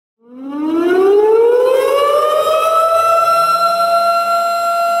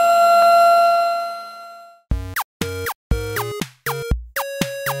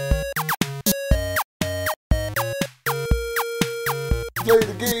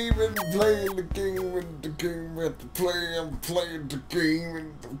and playing the game and the game at the play. I'm playing the game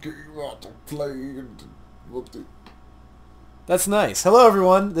and the game at the play. And the... That's nice. Hello,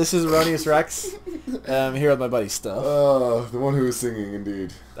 everyone. This is Erroneous Rex. I'm here with my buddy Stuff. The one who was singing,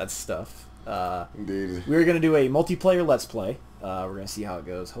 indeed. That's Stuff. Indeed. We're going to do a multiplayer Let's Play. We're going to see how it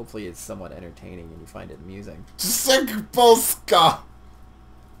goes. Hopefully it's somewhat entertaining and you find it amusing. Polska.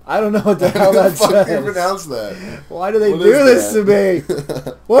 I don't know what the hell that says. How do you pronounce that? Why do they do this to me?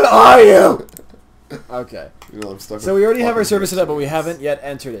 What are you? Okay. You know, I'm stuck so we already have our server set up, but we haven't yet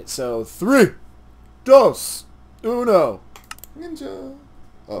entered it. So 3, 2, 1. Ninja.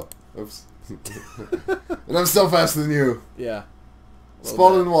 Oh, oops. And I'm still faster than you. Yeah.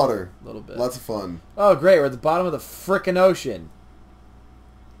 Spawn in water. A little bit. Lots of fun. Oh, great. We're at the bottom of the frickin' ocean.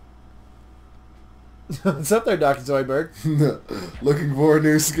 What's up there, Dr. Zoidberg? Looking for a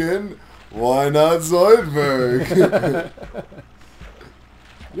new skin? Why not Zoidberg?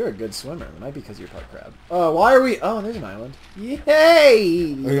 You're a good swimmer. It might be because you're part crab. Oh, why are we... Oh, there's an island.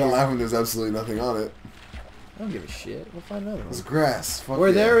 Yay! I'm gonna laugh when there's absolutely nothing on it. I don't give a shit. We'll find another one. There's grass. Fuck Where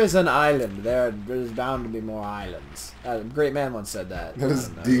yeah. there is an island, there's bound to be more islands. A great man once said that. That is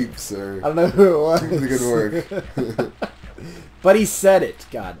deep, sir. I don't know who it was. Keep up the good work. But he said it.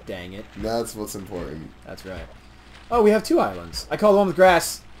 God dang it. That's what's important. That's right. Oh, we have 2 islands. I call the one with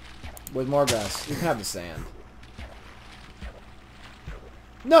grass. With more grass. You can have the sand.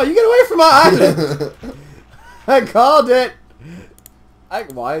 No, you get away from my island! I called it!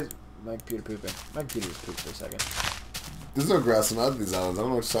 Why is my computer pooping? My computer was pooped for a second. There's no grass on either of these islands. I don't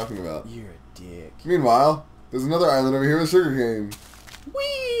know what you're talking about. You're a dick. Meanwhile, there's another island over here with a sugarcane.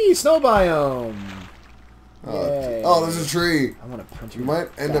 Whee! Snow biome! Oh, there's a tree. I want to punch you. You might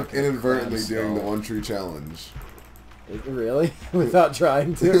end up inadvertently crab doing the skull. 1 tree challenge. Really? Without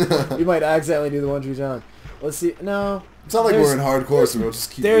trying to? You might accidentally do the 1 tree challenge. Let's see. No. It's not like we're in hardcore, so we'll just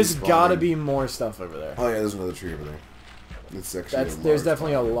keep There's respawning. gotta be more stuff over there. Oh yeah, there's another tree over there. It's actually There's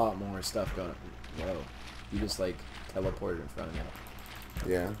definitely a lot more stuff going on. Whoa. You just like teleported in front of me.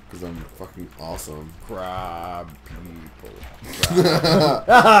 Yeah, because I'm fucking awesome. Crab people.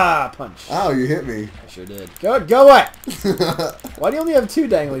 Ah! Punch. Ow, you hit me. I sure did. Go away! Why do you only have 2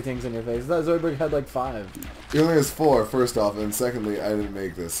 dangly things in your face? I thought Zoidberg had like 5. He only has 4, first off, and secondly, I didn't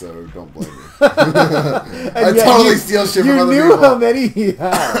make this, so don't blame me. I totally steal shit from other people. You knew how many he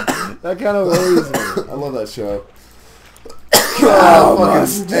had. That kind of worries me. I love that show.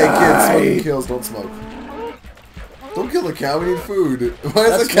 Hey kids, smoking kills, don't smoke. Don't kill the cow, we need food. Why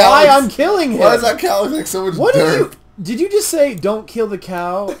is That's why I'm killing him. Why does that cow look like so much What dirt? did you just say, don't kill the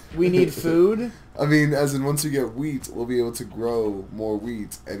cow, we need food? I mean, as in once we get wheat, we'll be able to grow more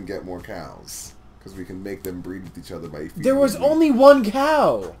wheat and get more cows. Because we can make them breed with each other by feeding There was them only 1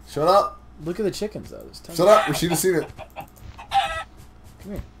 cow. Shut up. Look at the chickens, though. There's tons. Shut up. Rashida seen it.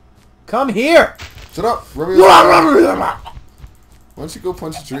 Come here. Come here. Shut up. Why don't you go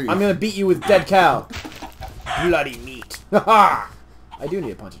punch a tree? I'm going to beat you with dead cow. Bloody meat. I do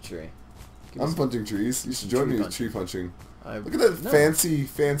need to punch a tree. I'm punching trees. You should join me with tree punching. Look at that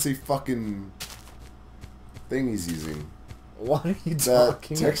fancy fucking thing he's using. What are you that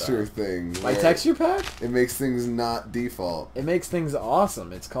talking texture about? thing. My texture pack? It makes things not default. It makes things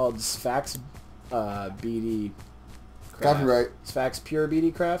awesome. It's called Sfax BD Craft. Copyright. Sfax Pure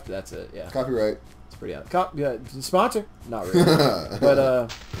BD Craft? That's it, yeah. Copyright. It's pretty yeah, sponsor? Not really.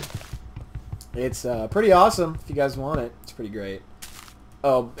 But it's pretty awesome if you guys want it. It's pretty great.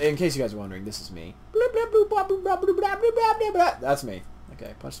 Oh, in case you guys are wondering, this is me. That's me.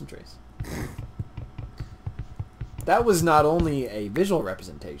 Okay, punch some trees. That was not only a visual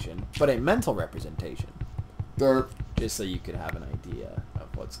representation, but a mental representation. Derp. Just so you could have an idea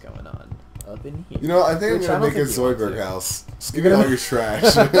of what's going on up in here. You know, I think I'm going to make a Zoidberg house. Just give me all your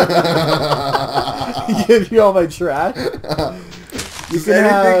trash. Give you all my trash? You can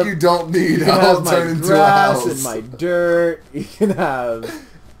anything you don't need, I'll turn into a house. And my dirt. You can have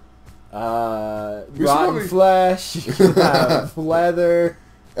rotten flesh. You can have leather.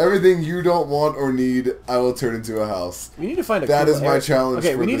 Everything you don't want or need, I will turn into a house. We need to find a That cool is my challenge.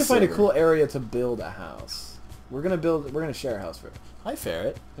 Okay, for we need to find server. a cool area to build a house. We're gonna share a house for. Hi,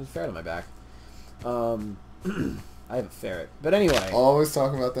 ferret. There's a ferret on my back. I have a ferret, but anyway. Always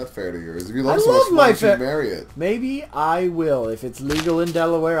talking about that ferret of yours. If you love I so love much, my why don't you marry it? Maybe I will if it's legal in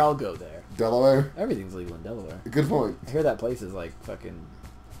Delaware. I'll go there. Delaware. Everything's legal in Delaware. Good point. I hear that place is like fucking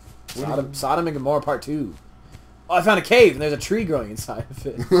Sodom and Gomorrah Part 2. Oh, I found a cave and there's a tree growing inside of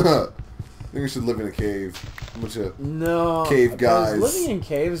it. I think we should live in a cave. A bunch of cave guys. Living in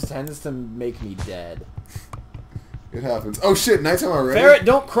caves tends to make me dead. It happens. Oh shit, nighttime already? Ferret,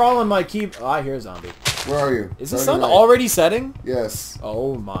 don't crawl on my key. Oh, I hear a zombie. Where are you? Is the sun already setting? Yes.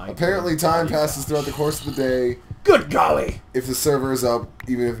 Oh my. Apparently time passes throughout the course of the day. Good golly! If the server is up,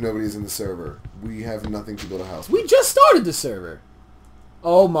 even if nobody's in the server, we have nothing to build a house with. We just started the server.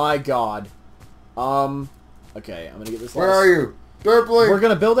 Oh my god. Okay, I'm gonna get this. Where are you? Derpling! We're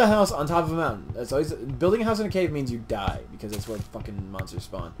gonna build a house on top of a mountain. That's always building a house in a cave means you die because that's where fucking monsters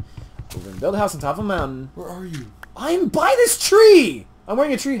spawn. We're gonna build a house on top of a mountain. Where are you? I'm by this tree. I'm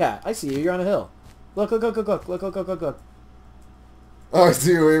wearing a tree hat. I see you. You're on a hill. Look! Look! Look! Look! Look! Look! Look! Look! Look! Look! Oh, I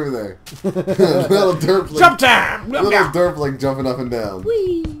see you over there. Little derpling. Jump time! Little derpling jumping up and down.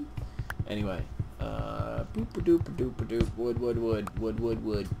 Whee! Anyway, boop a doop a doop a doop. Wood, wood, wood, wood, wood,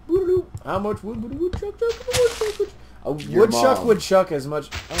 wood. Wood. How much wood would a woodchuck chuck? A woodchuck would chuck as much.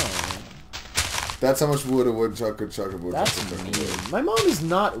 Oh. That's how much wood a woodchuck could chuck a woodchuck. That's mean. My mom is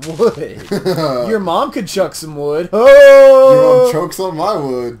not wood. Your mom could chuck some wood. Oh! Your mom chokes on my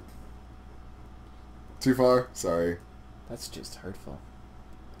wood. Too far? Sorry. That's just hurtful.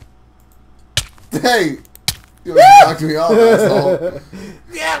 Hey! You knocked me off, asshole.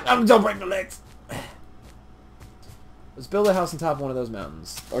 Yeah, don't break my legs. Let's build a house on top of one of those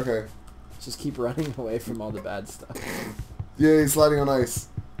mountains. Okay. Just keep running away from all the bad stuff. Yeah, he's sliding on ice.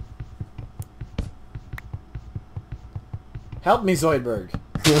 Help me, Zoidberg.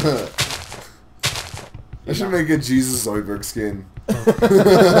 I should make a Jesus Zoidberg skin.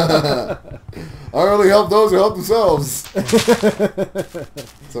 I only help those who help themselves.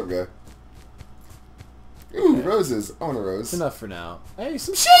 What's up, guy? Ooh, okay. Roses. I want a rose. It's enough for now. Hey,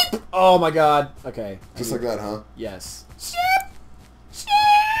 some sheep! Oh my god. Okay. Just like that, huh? Yes. Sheep!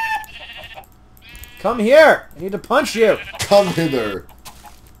 Sheep! Come here! I need to punch you! Come hither.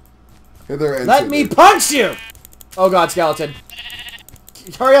 Hither and Let me punch you! Oh god, skeleton.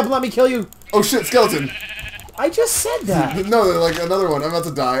 Hurry up and let me kill you. Oh shit, skeleton! I just said that. No, like another one. I'm about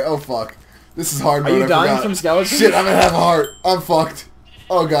to die. Oh fuck. This is hard mode. Are you dying from skeletons? Shit, I'm gonna have a heart. I'm fucked.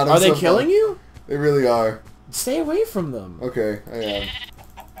 Oh god, I'm Are they killing you? They really are. Stay away from them. Okay, I am.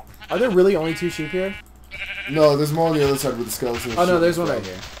 Are there really only 2 sheep here? No, there's more on the other side with the skeleton. Oh no, there's one right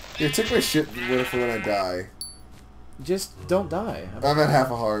here. Yeah, take my shit for when I die. Just don't die. I'm at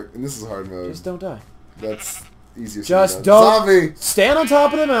half a heart, and this is hard mode. Just don't die. That's easier. Just don't Zombie! stand on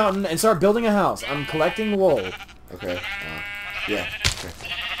top of the mountain and start building a house. I'm collecting wool. Okay. Yeah. Okay.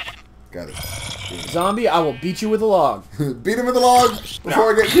 Got it. Zombie, I will beat you with a log. Beat him with a log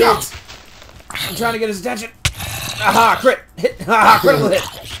before I get killed. I'm trying to get his attention. Aha! Crit! Hit! Aha! Critical hit!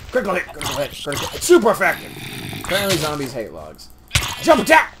 Critical hit! Critical hit! Critical hit! Super effective! Apparently zombies hate logs. Jump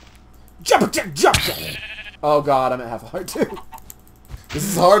attack! Jump attack! Jump attack! Oh god, I'm at half a heart too. This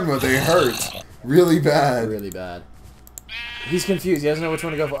is hard mode. They hurt. Really bad. Really bad. He's confused. He doesn't know which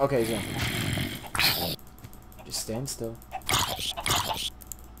one to go for. Okay, he's in. Just stand still.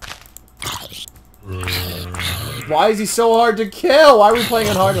 Why is he so hard to kill? Why are we playing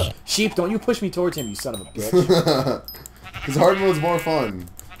on hard mode? Sheep, don't you push me towards him, you son of a bitch. Because hard mode's more fun.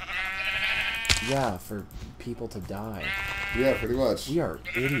 Yeah, for people to die. Yeah, pretty much. We are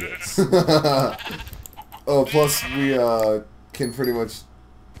idiots. Oh, plus we can pretty much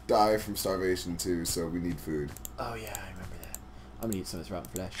die from starvation too, so we need food. Oh yeah, I remember that. I'm gonna eat some of this rotten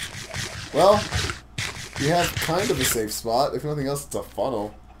flesh. Well, we have kind of a safe spot. If nothing else, it's a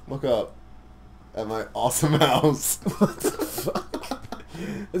funnel. Look up at my awesome house. What the fuck?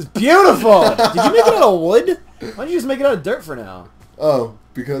 It's beautiful! Did you make it out of wood? Why don't you just make it out of dirt for now? Oh,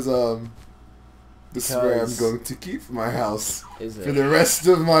 because this is where I'm going to keep my house for the rest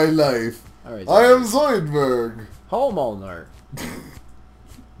of my life. Alright, I am Zoidberg. Homeowner.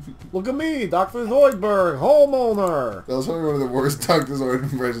 Look at me, Dr. Zoidberg, homeowner. That was probably one of the worst Dr.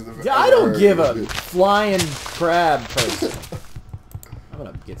 Zoidberg impressions I've ever I don't give a flying crab person. I'm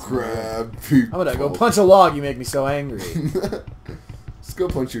gonna get some crab people. I'm gonna go punch a log. You make me so angry. Let's go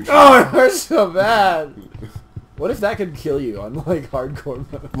punch your. Oh, it hurts so bad. What if that could kill you on like hardcore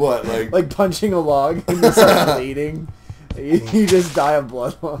mode? What, like punching a log and you start bleeding? You just die of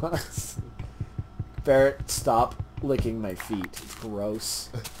blood loss. Barrett, stop licking my feet. It's gross.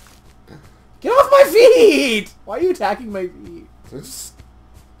 Get off my feet! Why are you attacking my feet?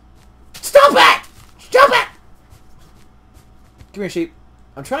 Stop it! Stop it! Come here, sheep.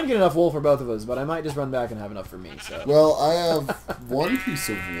 I'm trying to get enough wool for both of us, but I might just run back and have enough for me, so... Well, I have one piece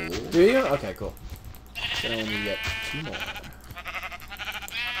of wool. Do you? Okay, cool. Then I need to get 2 more.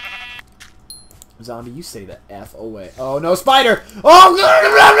 Zombie, you stay the F away. Oh, no, spider! Oh,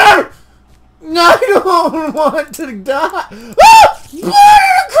 no! No, I don't want to die! Ah! Creeper!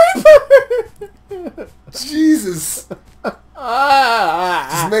 Jesus!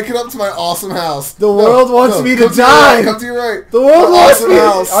 Just make it up to my awesome house. The world wants me to die! Come to your right. The world wants awesome me.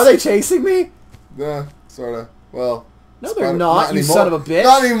 House. Are they chasing me? Yeah. Sorta. Well. No, they're not, you son of a bitch.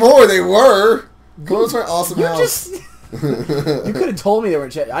 Not anymore, they were. Come to my awesome house. You could have told me they were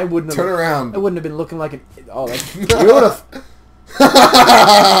I wouldn't have. Turn around. I wouldn't have been looking like an... Oh, that's beautiful.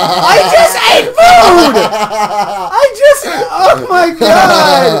 I just ate food! Oh my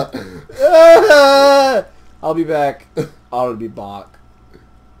god! I'll be back. I'll be Bach.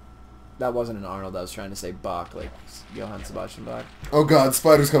 That wasn't an Arnold. I was trying to say Bach, like Johann Sebastian Bach. Oh god,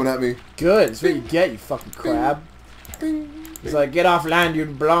 spider's coming at me. Good. That's what you get, you fucking crab. He's like, get off land, you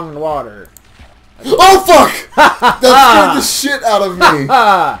belong in the water. Oh fuck! That scared the shit out of me.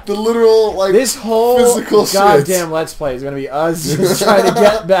 The literal, like, this whole physical goddamn shit. Let's Play is gonna be us just trying to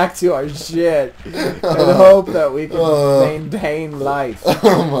get back to our shit and hope that we can maintain life.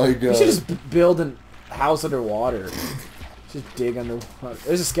 Oh my god. We should just build a house underwater. Just dig underwater.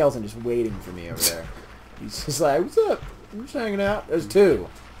 There's a skeleton just waiting for me over there. He's just like, what's up? I'm just hanging out. There's two.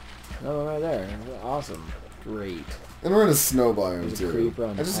 Another one right there. Awesome. Great. And we're in a snow biome too.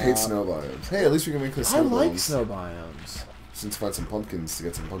 I just hate snow biomes. Hey, at least we can make the snow biomes. I like snow biomes. Since find some pumpkins to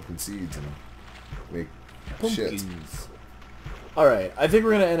get some pumpkin seeds and make shit. Alright, I think we're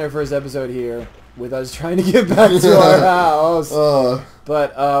going to end our first episode here with us trying to get back to our house.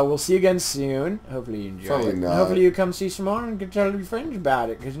 But we'll see you again soon. Hopefully you enjoy Probably it. not. Hopefully you come see some more and can tell your friends about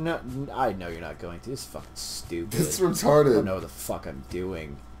it. Because I know you're not going to. This is fucking stupid. It's retarded. I don't know what the fuck I'm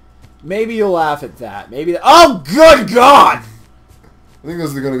doing. Maybe you'll laugh at that. Maybe oh, good God! I think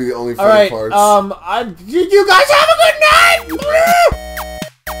those are going to be the only funny parts. Alright, you guys have a good night!